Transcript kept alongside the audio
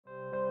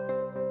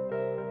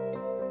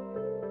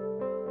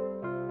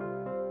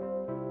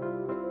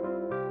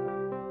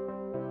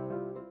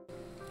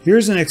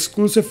Here's an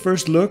exclusive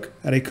first look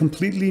at a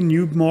completely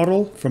new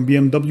model from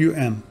BMW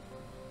M.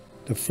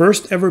 The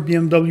first ever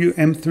BMW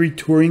M3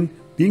 Touring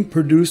being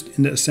produced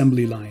in the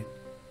assembly line.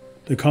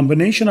 The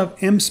combination of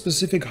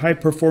M-specific high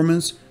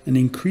performance, an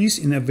increase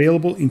in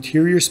available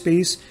interior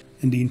space,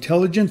 and the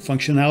intelligent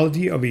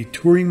functionality of a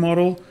touring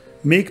model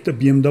make the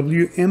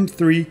BMW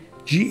M3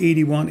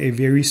 G81 a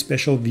very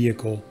special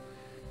vehicle.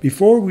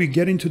 Before we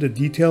get into the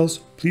details,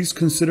 please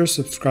consider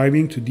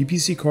subscribing to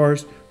DPC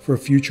Cars for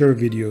future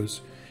videos.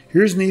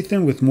 Here's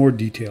Nathan with more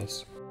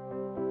details.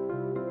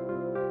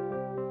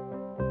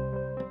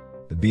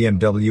 The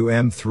BMW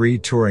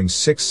M3 Touring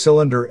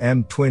 6-cylinder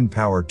M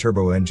TwinPower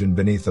turbo engine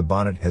beneath the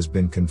bonnet has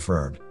been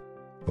confirmed.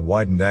 The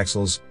widened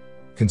axles,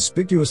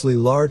 conspicuously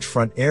large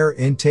front air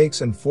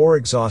intakes and 4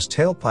 exhaust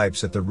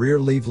tailpipes at the rear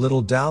leave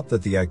little doubt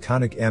that the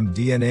iconic M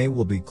DNA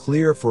will be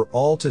clear for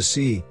all to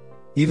see,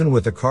 even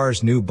with the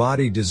car's new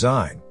body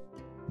design.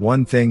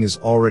 One thing is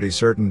already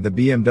certain: the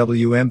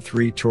BMW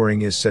M3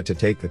 Touring is set to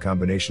take the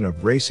combination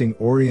of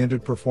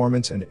racing-oriented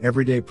performance and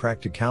everyday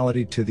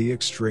practicality to the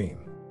extreme.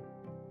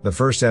 The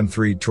first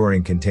M3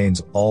 Touring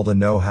contains all the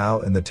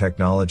know-how and the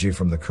technology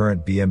from the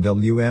current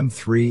BMW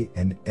M3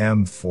 and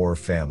M4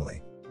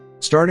 family.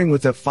 Starting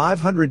with a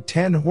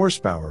 510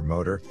 horsepower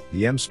motor,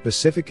 the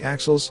M-specific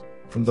axles,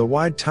 from the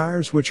wide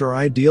tires which are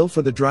ideal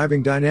for the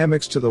driving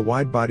dynamics to the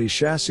wide-body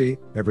chassis,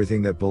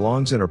 everything that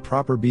belongs in a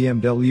proper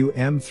BMW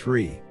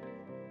M3.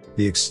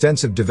 The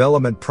extensive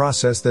development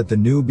process that the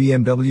new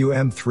BMW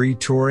M3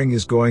 Touring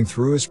is going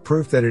through is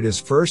proof that it is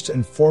first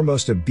and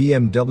foremost a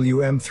BMW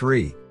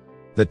M3.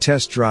 The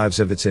test drives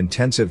of its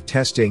intensive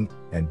testing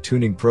and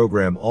tuning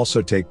program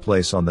also take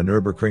place on the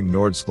Nürburgring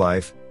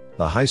Nordschleife,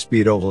 the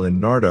high-speed oval in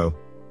Nardo,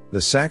 the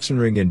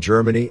Sachsenring in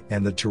Germany,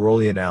 and the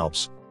Tyrolean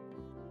Alps.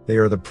 They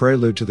are the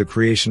prelude to the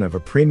creation of a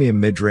premium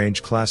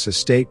mid-range class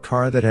estate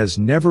car that has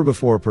never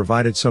before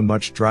provided so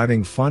much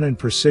driving fun and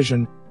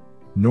precision,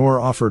 nor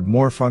offered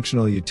more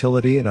functional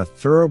utility in a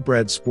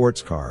thoroughbred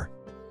sports car.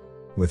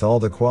 With all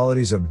the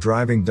qualities of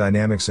driving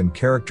dynamics and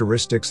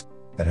characteristics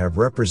that have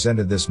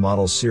represented this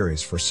model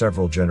series for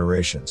several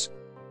generations.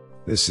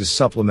 This is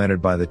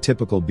supplemented by the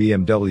typical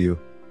BMW,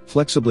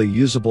 flexibly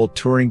usable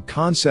touring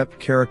concept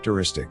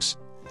characteristics.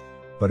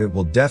 But it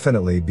will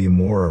definitely be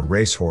more a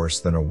racehorse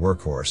than a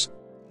workhorse.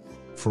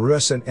 For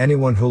us and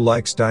anyone who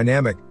likes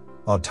dynamic,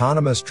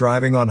 autonomous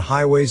driving on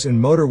highways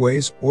and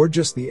motorways, or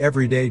just the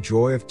everyday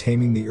joy of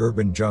taming the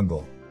urban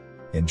jungle.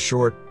 In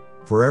short,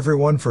 for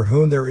everyone for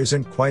whom there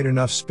isn't quite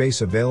enough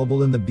space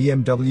available in the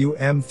BMW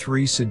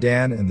M3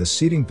 sedan and the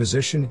seating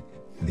position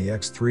in the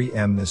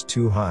X3M is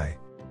too high.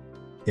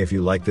 If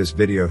you like this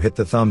video, hit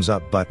the thumbs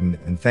up button,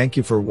 and thank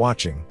you for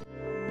watching.